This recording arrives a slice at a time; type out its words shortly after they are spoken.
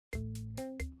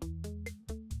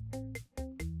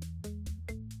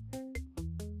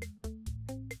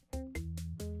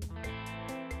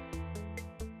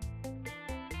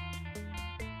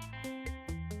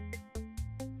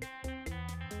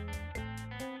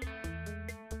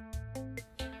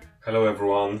Hello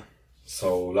everyone.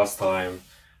 So last time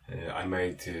I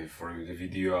made for you the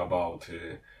video about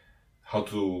how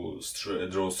to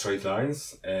draw straight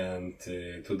lines, and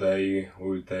today we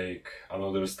will take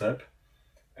another step,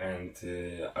 and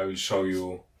I will show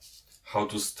you how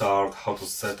to start, how to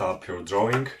set up your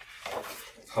drawing,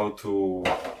 how to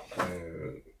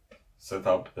set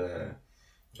up the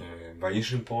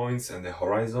vanishing points and the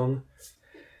horizon,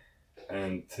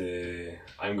 and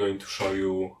I'm going to show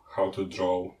you how to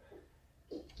draw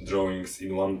drawings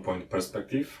in one point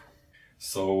perspective.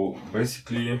 So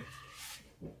basically,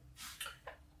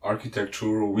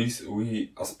 architecture,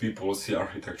 we as people see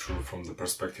architecture from the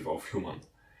perspective of human,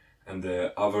 and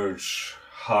the average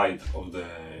height of the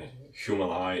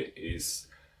human eye is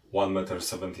 1 meter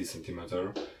 70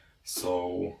 centimeter.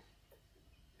 So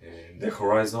the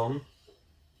horizon,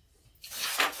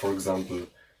 for example,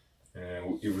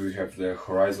 if we have the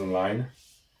horizon line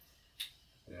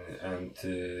and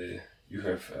you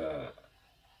have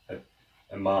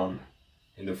a man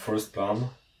in the first plan,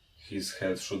 his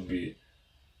head should be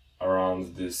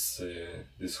around this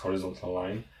this horizontal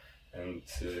line, and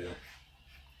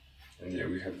yeah,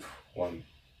 we have one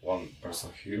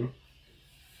person here.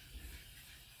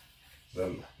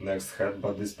 Then next head,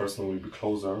 but this person will be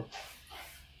closer,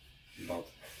 but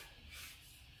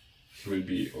he will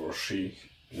be, or she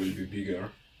will be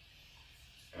bigger,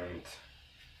 and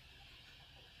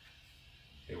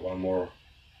yeah, one more,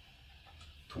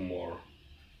 two more.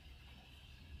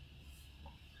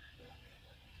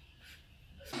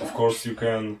 Of course, you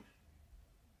can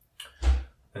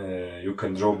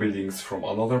draw buildings from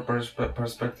another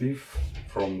perspective.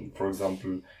 From, for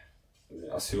example,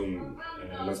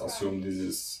 let's assume this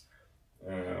is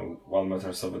 1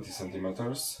 meter 70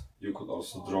 centimeters. You could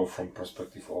also draw from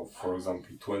perspective of, for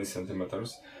example, 20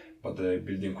 centimeters, but the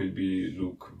building will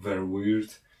look very weird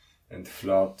and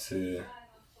flat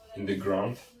in the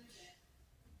ground,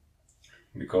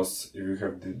 because if you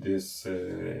have this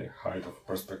height of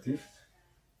perspective,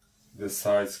 the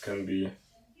sides can be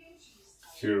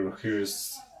here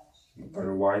is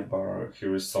very wide, but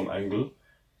here is some angle,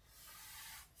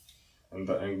 and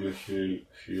the angle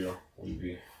here will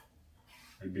be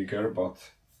bigger. But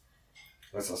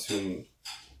let's assume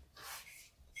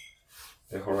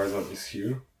the horizon is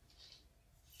here,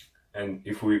 and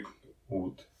if we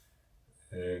would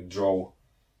draw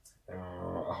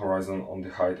a horizon on the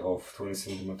height of 20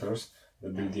 centimeters, the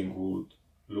building would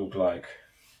look like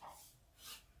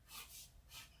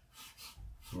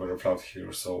very flat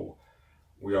here. So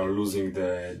we are losing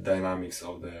the dynamics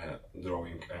of the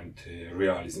drawing and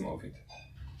realism of it.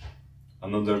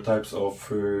 Another types of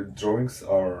drawings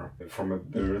are from a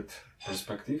bird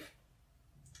perspective,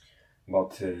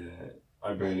 but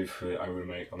I believe I will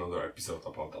make another episode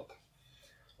about that.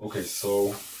 Okay,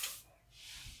 so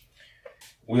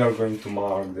we are going to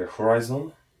mark the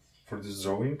horizon for this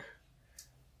drawing.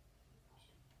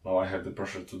 Now I have the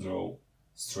pressure to draw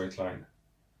straight line.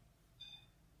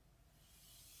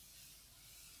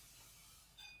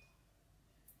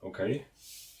 Okay,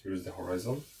 here is the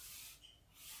horizon.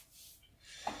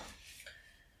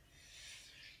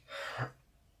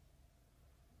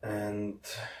 And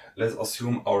let's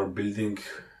assume our building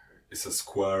is a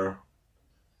square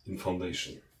in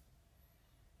foundation.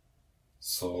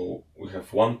 So we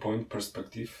have one point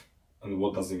perspective, and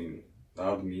what does it mean?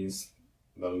 That means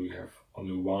that we have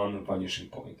only one vanishing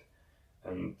point,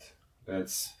 and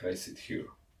let's place it here.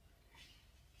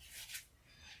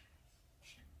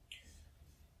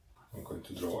 I'm going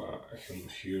to draw a human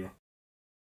here,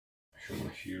 a human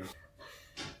here.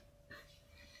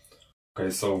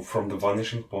 Okay, so from the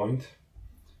vanishing point,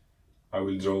 I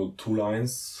will draw two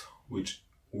lines which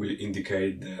will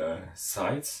indicate the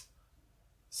side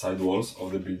walls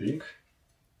of the building.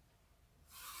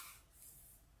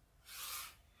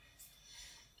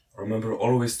 Remember,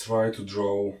 always try to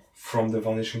draw from the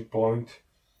vanishing point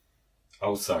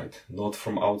outside, not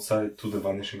from outside to the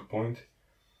vanishing point,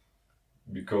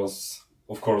 because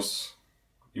of course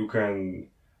you can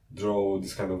draw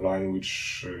this kind of line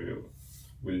which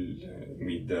will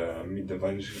meet the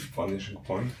vanishing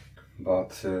point,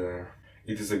 but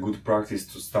it is a good practice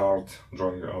to start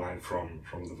drawing a line from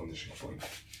the vanishing point.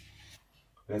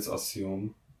 Let's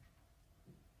assume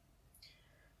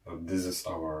that this is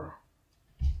our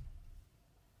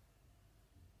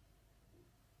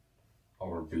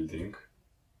building.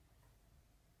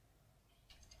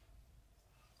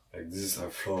 Like, this is a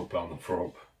floor plan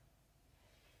from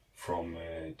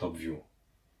top view,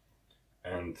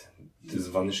 and this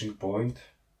vanishing point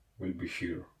will be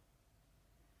here.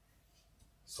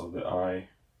 So the eye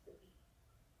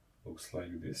looks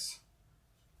like this.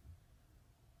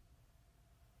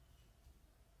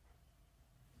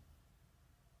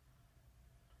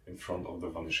 front of the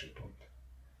vanishing point.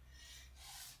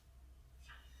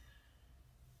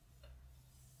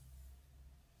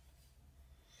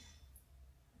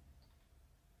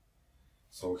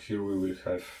 So here we will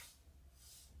have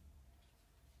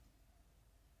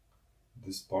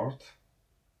this part,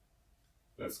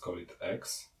 let's call it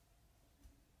X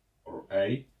or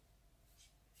A,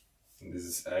 and this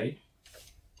is A,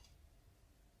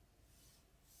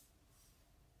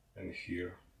 and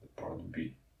here the part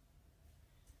B.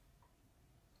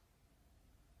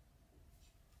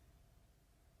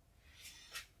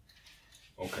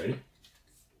 Okay,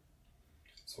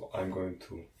 so I'm going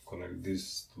to connect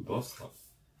these two dots now.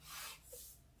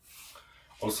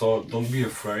 Also, don't be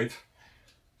afraid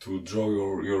to draw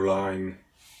your line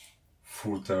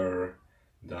further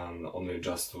than only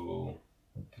just to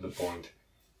the point.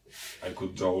 I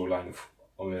could draw a line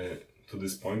only to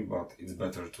this point, but it's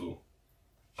better to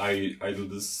I do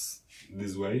this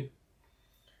way,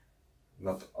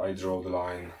 that I draw the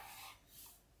line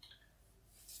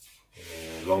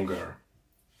longer,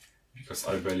 because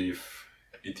I believe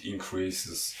it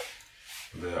increases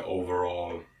the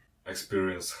overall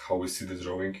experience, how we see the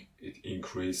drawing. It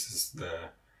increases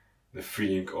the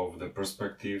feeling of the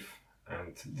perspective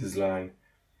and this line.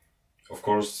 Of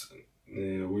course,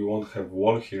 we won't have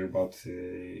wall here, but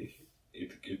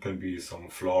it can be some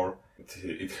floor.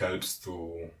 It helps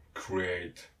to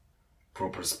create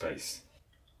proper space.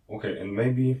 Okay, and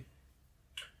maybe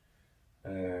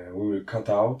we will cut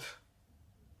out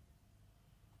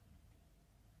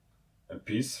a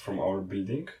piece from our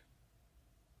building,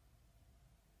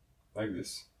 like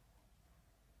this.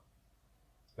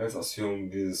 Let's assume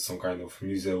this is some kind of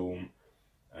museum,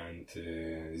 and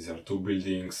these are two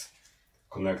buildings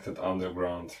connected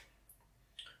underground.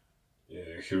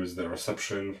 Here is the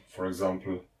reception, for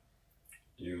example.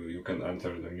 You can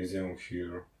enter the museum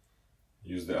here,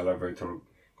 use the elevator,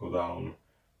 go down.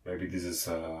 Maybe this is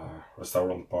a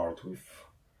restaurant part with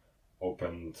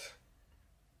opened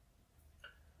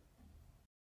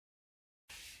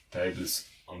tables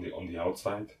on the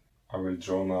outside. I will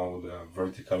draw now the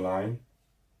vertical line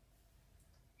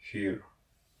here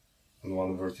and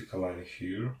one vertical line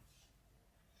here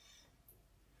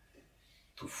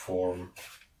to form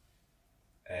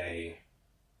a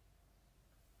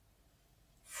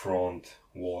front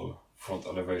wall, front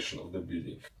elevation of the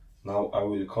building. Now I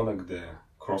will connect the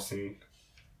crossing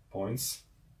points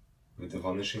with the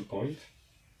vanishing point.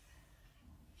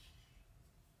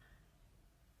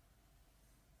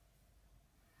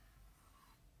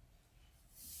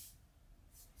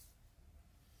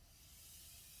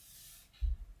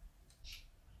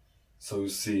 So you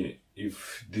see,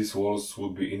 if these walls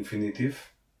would be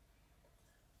infinitive,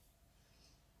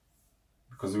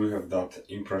 because we have that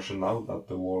impression now that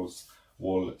the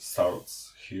wall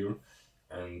starts here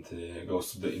and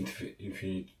goes to the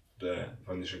infinite, the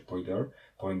vanishing point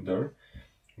there,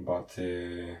 but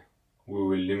we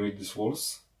will limit these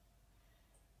walls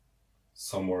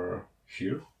somewhere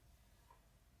here.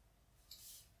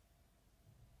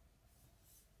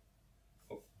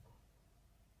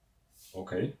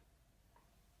 Okay.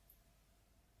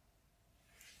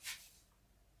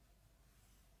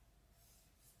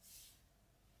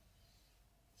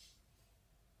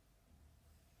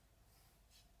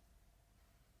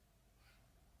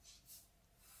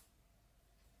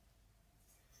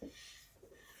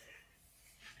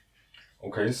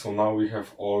 Okay, so now we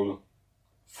have all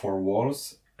four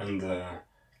walls and the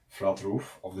flat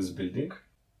roof of this building.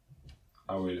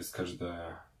 I will sketch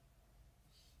the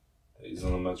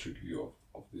isometric view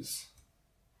of this.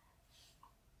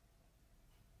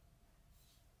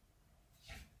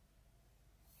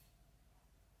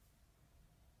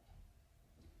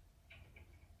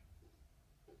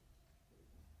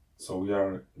 So we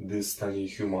are this tiny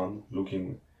human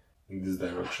looking in this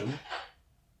direction.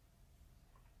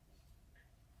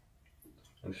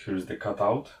 And here's the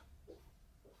cutout.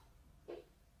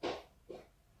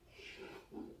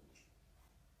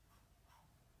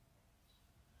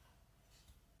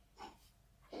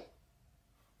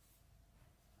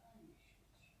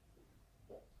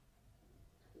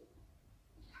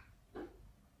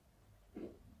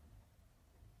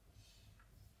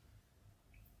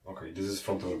 Okay, this is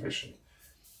front elevation.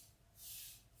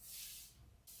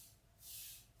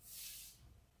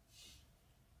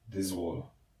 This wall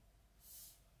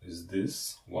is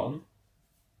this one.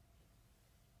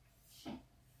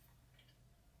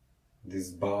 This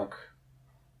back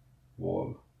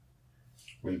wall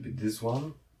will be this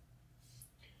one.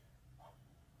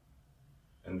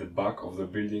 And the back of the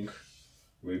building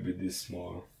will be this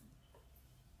small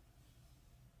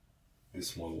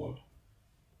wall.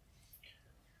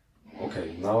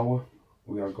 Okay, now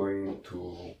we are going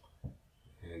to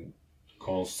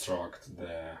construct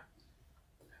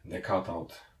the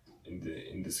cutout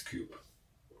in this cube.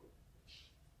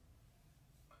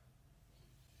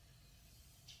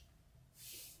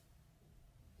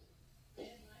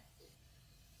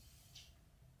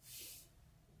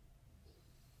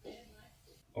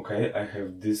 Okay, I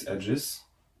have these edges,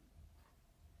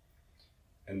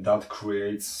 and that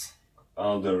creates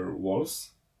other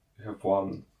walls. We have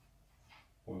one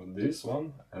with this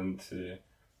one and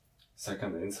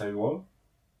second inside wall,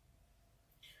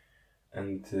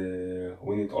 and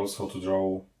we need also to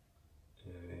draw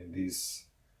this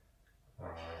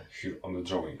here on the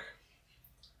drawing.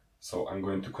 So I'm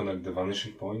going to connect the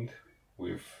vanishing point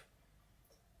with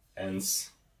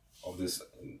ends of this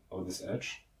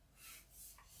edge.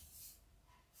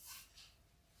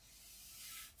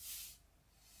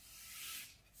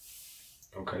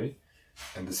 Okay,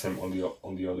 and the same on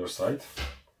the other side.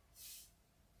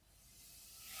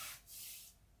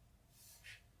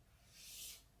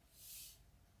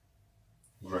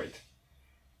 Great.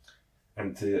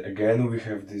 And again we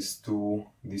have these two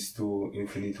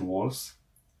infinite walls,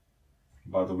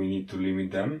 but we need to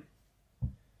limit them.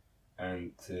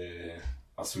 And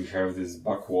as we have this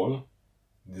back wall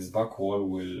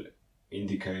will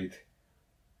indicate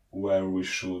where we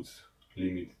should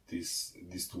limit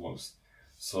these two walls.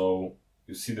 So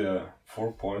you see the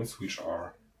 4 points, which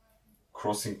are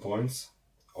crossing points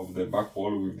of the back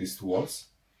wall with these two walls.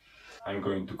 I'm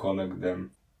going to connect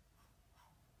them.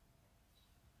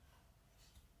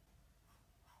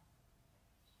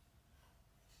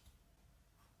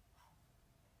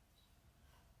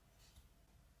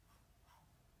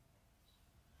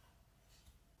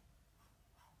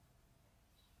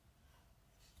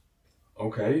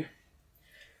 Okay,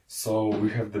 so we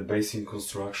have the basic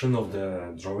construction of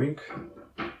the drawing.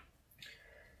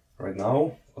 Right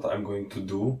now, what I'm going to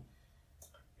do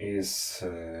is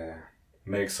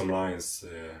make some lines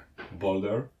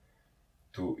bolder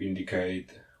to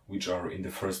indicate which are in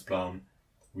the first plan,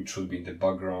 which should be in the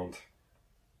background.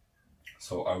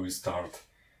 So I will start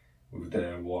with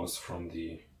the walls from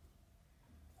the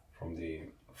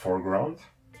foreground.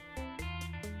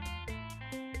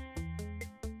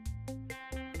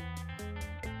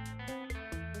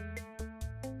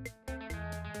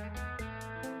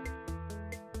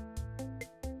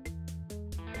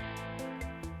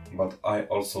 But I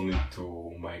also need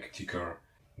to make thicker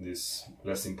these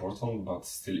less important but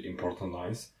still important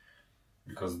lines,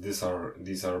 because these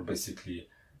are basically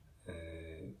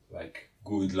like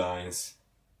good lines,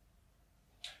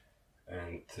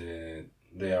 and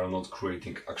they are not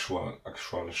creating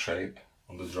actual shape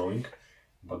on the drawing,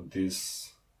 but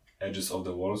these edges of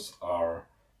the walls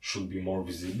should be more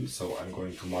visible, so I'm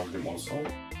going to mark them also.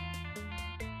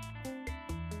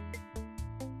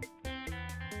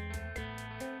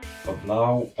 But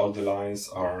now all the lines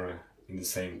are in the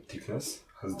same thickness,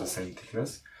 has the same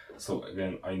thickness. So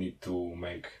again, I need to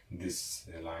make these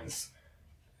lines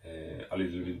a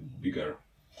little bit bigger.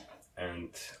 And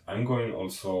I'm going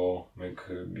also make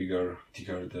bigger,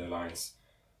 thicker the lines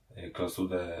close to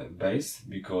the base,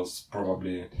 because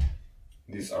probably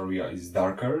this area is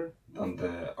darker than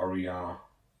the area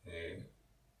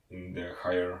in the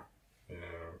higher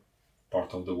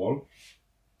part of the wall.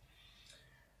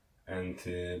 And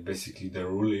basically the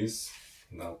rule is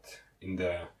that in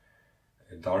the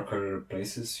darker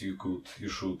places you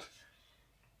should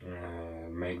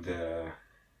make the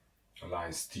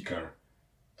lines thicker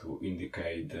to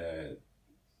indicate the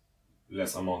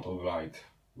less amount of light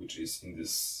which is in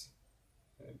this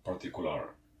particular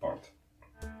part.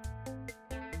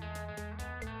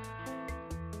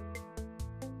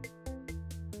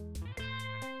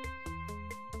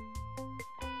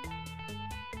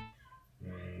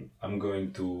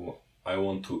 I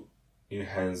want to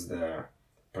enhance the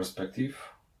perspective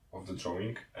of the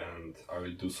drawing, and I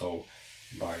will do so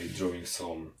by drawing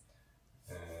some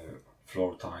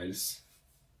floor tiles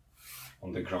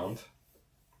on the ground.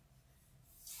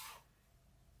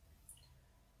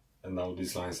 And now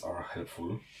these lines are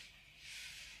helpful.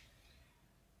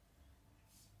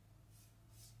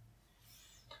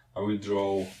 I will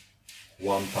draw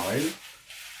one tile.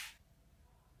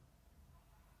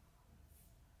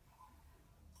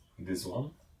 This one.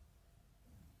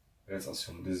 Let's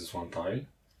assume this is one tile.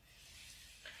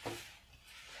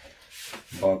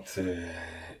 But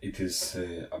it is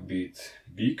a bit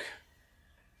big.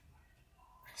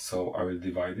 So I will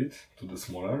divide it to the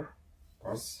smaller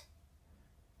parts.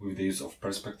 With the use of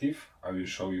perspective, I will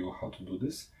show you how to do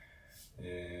this.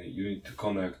 You need to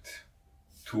connect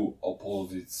two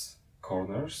opposite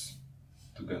corners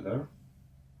together.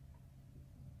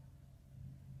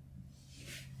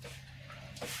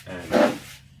 and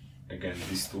again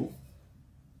these two,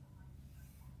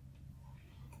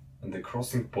 and the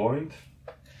crossing point,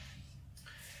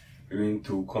 we need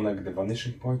to connect the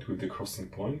vanishing point with the crossing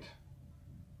point,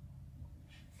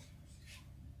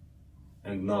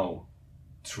 and now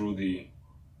through the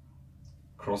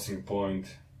crossing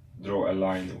point draw a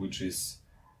line which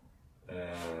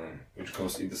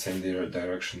goes in the same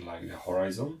direction like the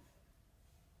horizon.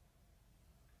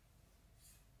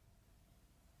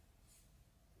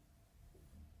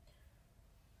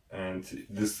 And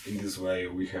in this way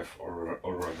we have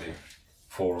already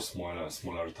 4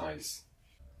 smaller tiles.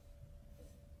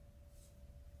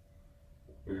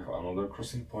 We have another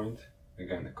crossing point,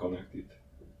 again connected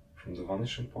from the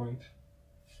vanishing point,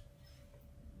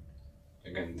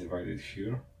 again divided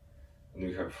here, and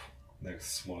we have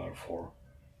next smaller 4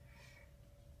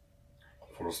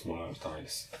 smaller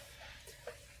tiles.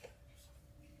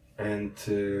 And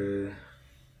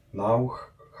now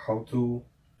how to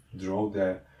draw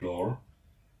the floor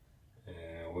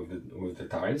with the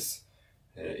tiles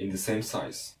in the same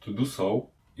size. To do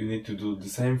so, you need to do the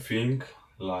same thing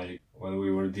like when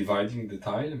we were dividing the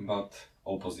tile, but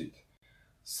opposite.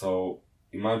 So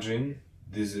imagine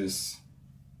this is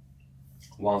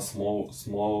one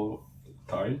small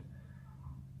tile,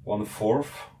 1/4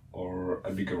 or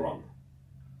a bigger one.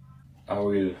 I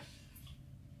will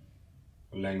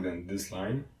lengthen this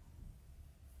line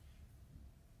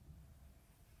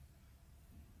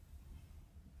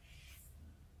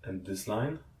and this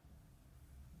line,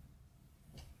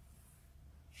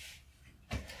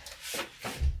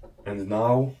 and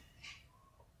now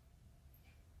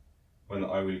when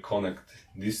I will connect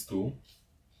these two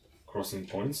crossing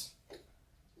points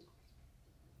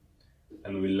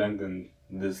and we lengthen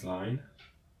this line,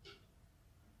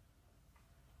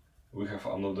 we have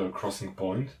another crossing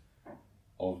point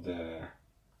of the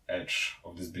edge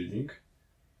of this building,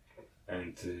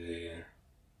 and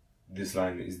this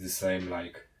line is the same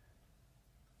like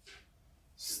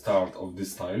start of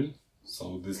this tile,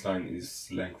 so this line is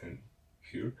lengthened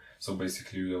here. So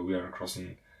basically we are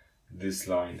crossing this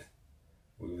line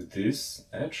with this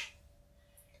edge,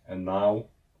 and now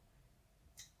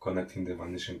connecting the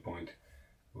vanishing point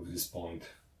with this point.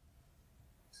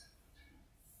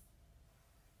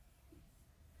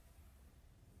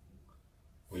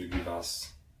 Will give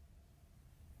us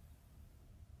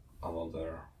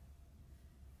another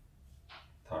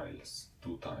tiles,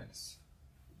 2 tiles,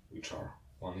 which are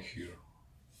one here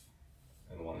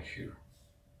and one here.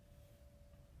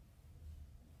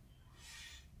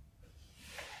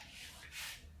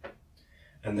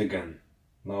 And again,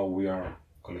 now we are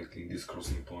connecting these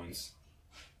crossing points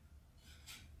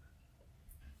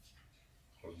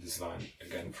with this line,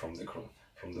 again from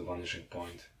the vanishing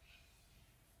point.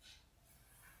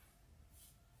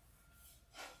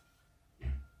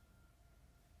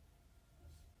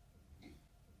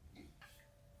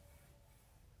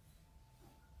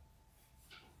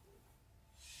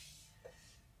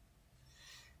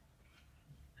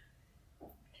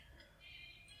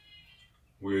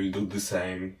 We'll do the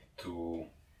same to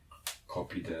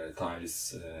copy the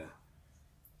tiles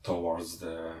towards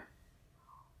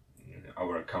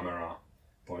our camera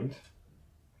point.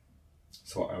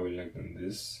 So I will lengthen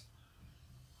this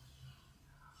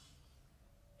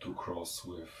to cross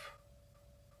with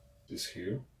this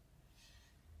here,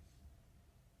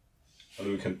 and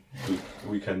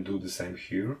we can do the same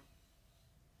here.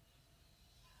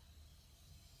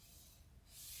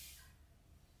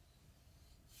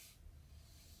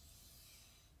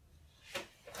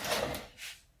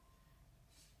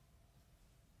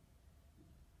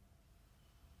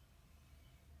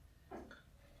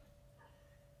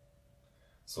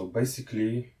 So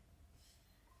basically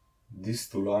these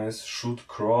 2 lines should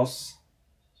cross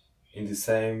in the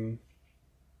same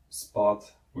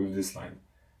spot with this line,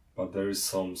 but there is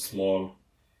some small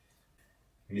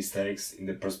mistakes in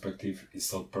the perspective.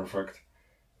 It's not perfect,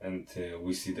 and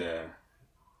we see the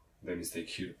mistake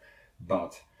here,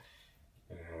 but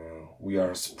we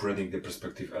are spreading the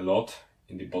perspective a lot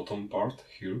in the bottom part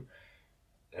here,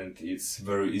 and it's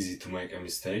very easy to make a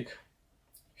mistake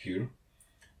here.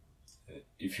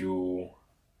 If you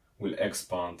will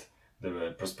expand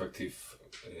the perspective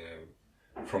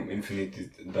from infinity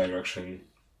direction,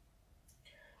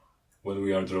 when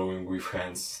we are drawing with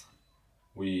hands,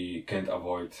 we can't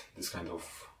avoid this kind of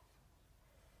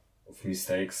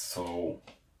mistakes. So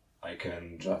I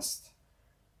can just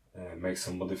make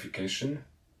some modification,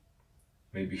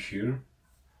 maybe here.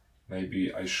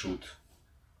 Maybe I should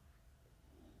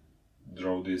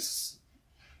draw this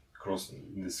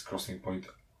crossing point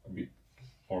a bit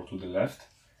more to the left,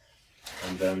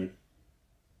 and then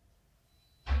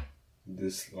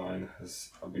this line has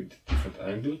a bit different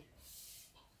angle.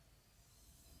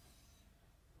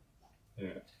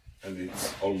 Yeah, and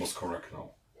it's almost correct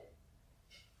now.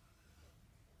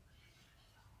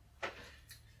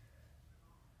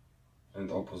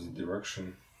 And opposite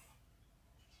direction.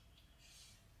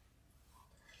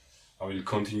 I will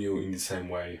continue in the same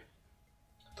way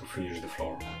to finish the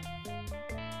floor.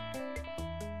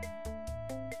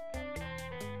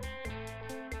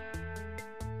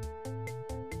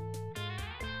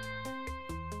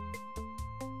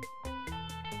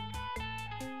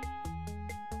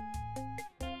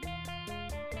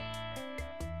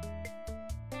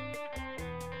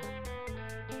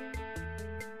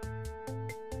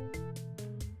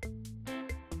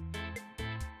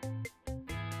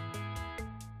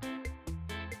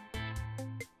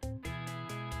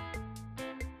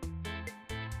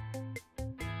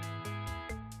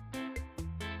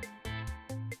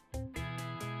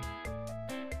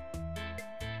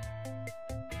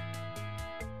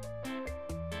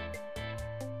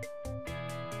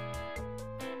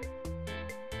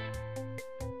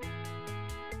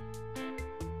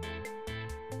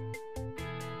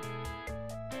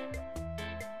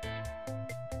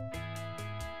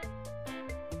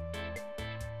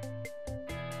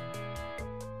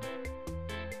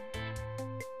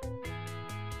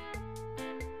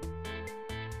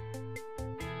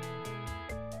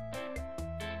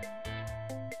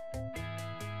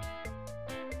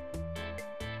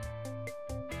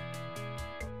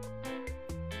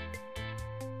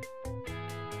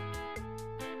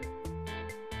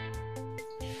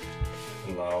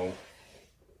 Now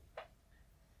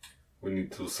we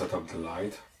need to set up the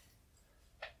light.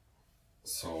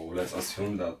 So let's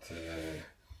assume that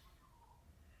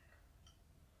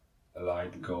a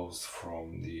light goes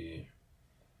from the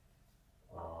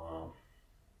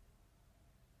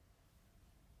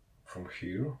from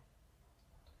here.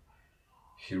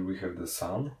 Here we have the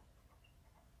sun,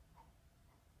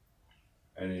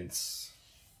 and it's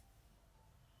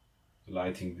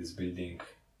lighting this building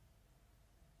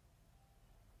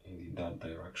in that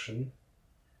direction.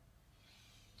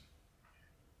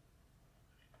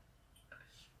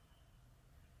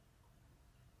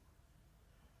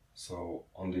 So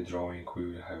on the drawing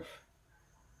we will have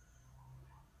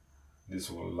this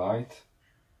one light,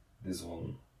 this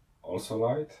one also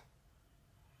light,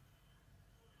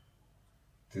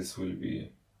 this will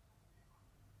be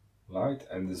light,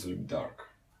 and this will be dark.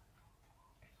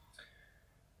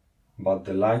 But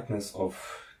the lightness of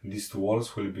these two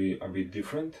walls will be a bit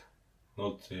different,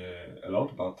 not a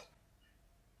lot, but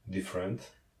different.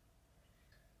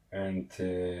 And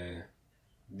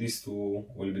these two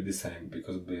will be the same,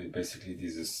 because basically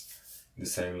this is the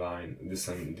same line, the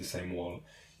same wall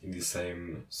in the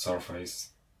same surface,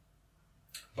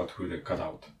 but with a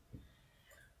cutout.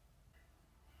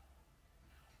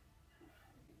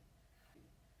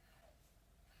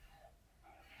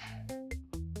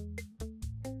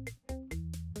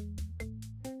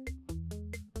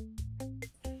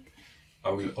 I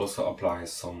will also apply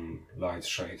some light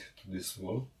shade to this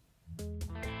wall.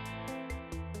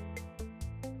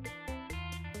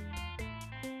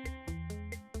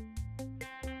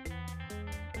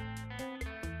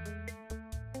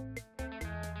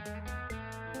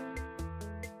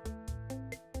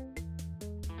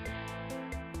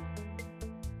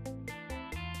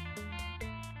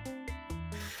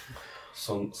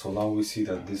 So now we see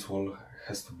that this wall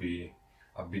has to be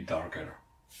a bit darker.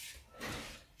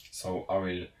 So I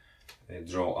will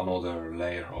draw another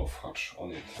layer of hatch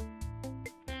on it.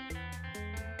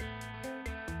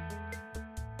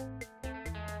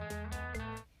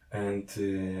 And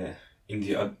in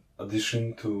the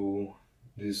addition to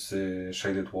these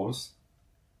shaded walls,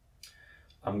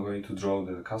 I'm going to draw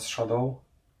the cast shadow.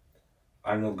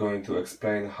 I'm not going to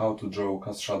explain how to draw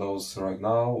cast shadows right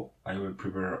now. I will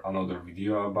prepare another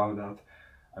video about that.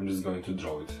 I'm just going to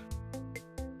draw it.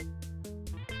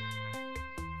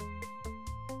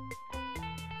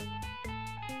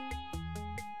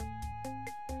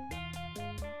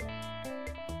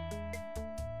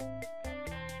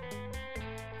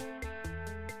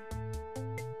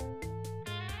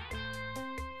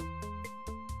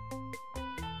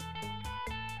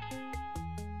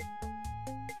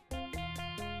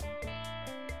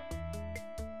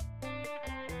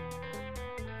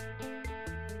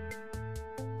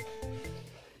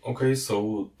 Okay,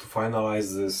 so to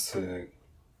finalize this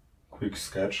quick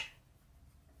sketch,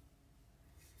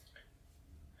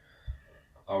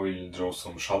 I will draw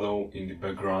some shadow in the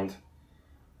background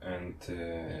and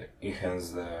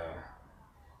enhance the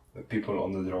people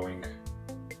on the drawing.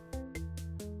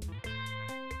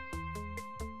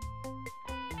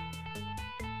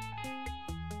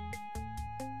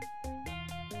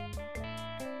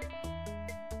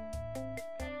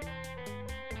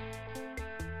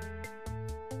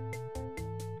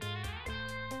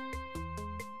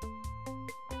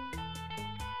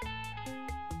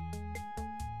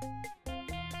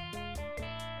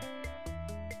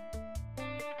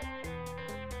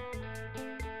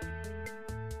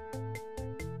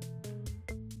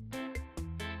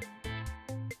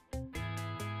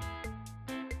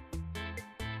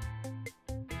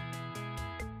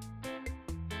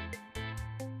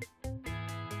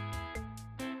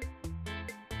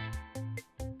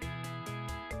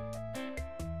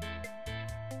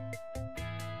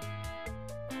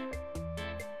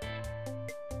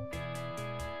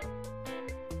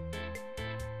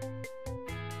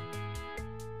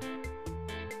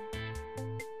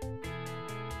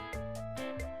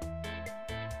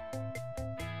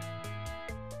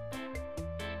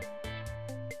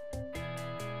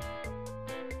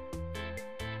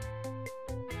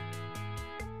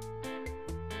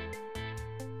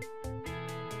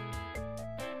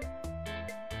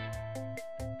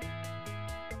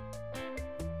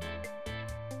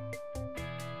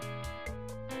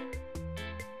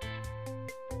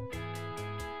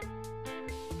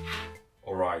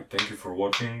 Alright, thank you for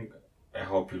watching. I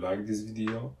hope you like this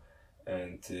video,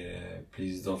 and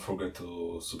please don't forget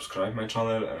to subscribe my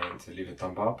channel and leave a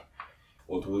thumb up.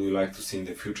 What would you like to see in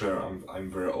the future? I'm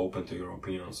very open to your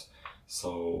opinions,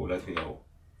 so let me know.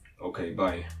 Okay,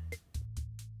 bye.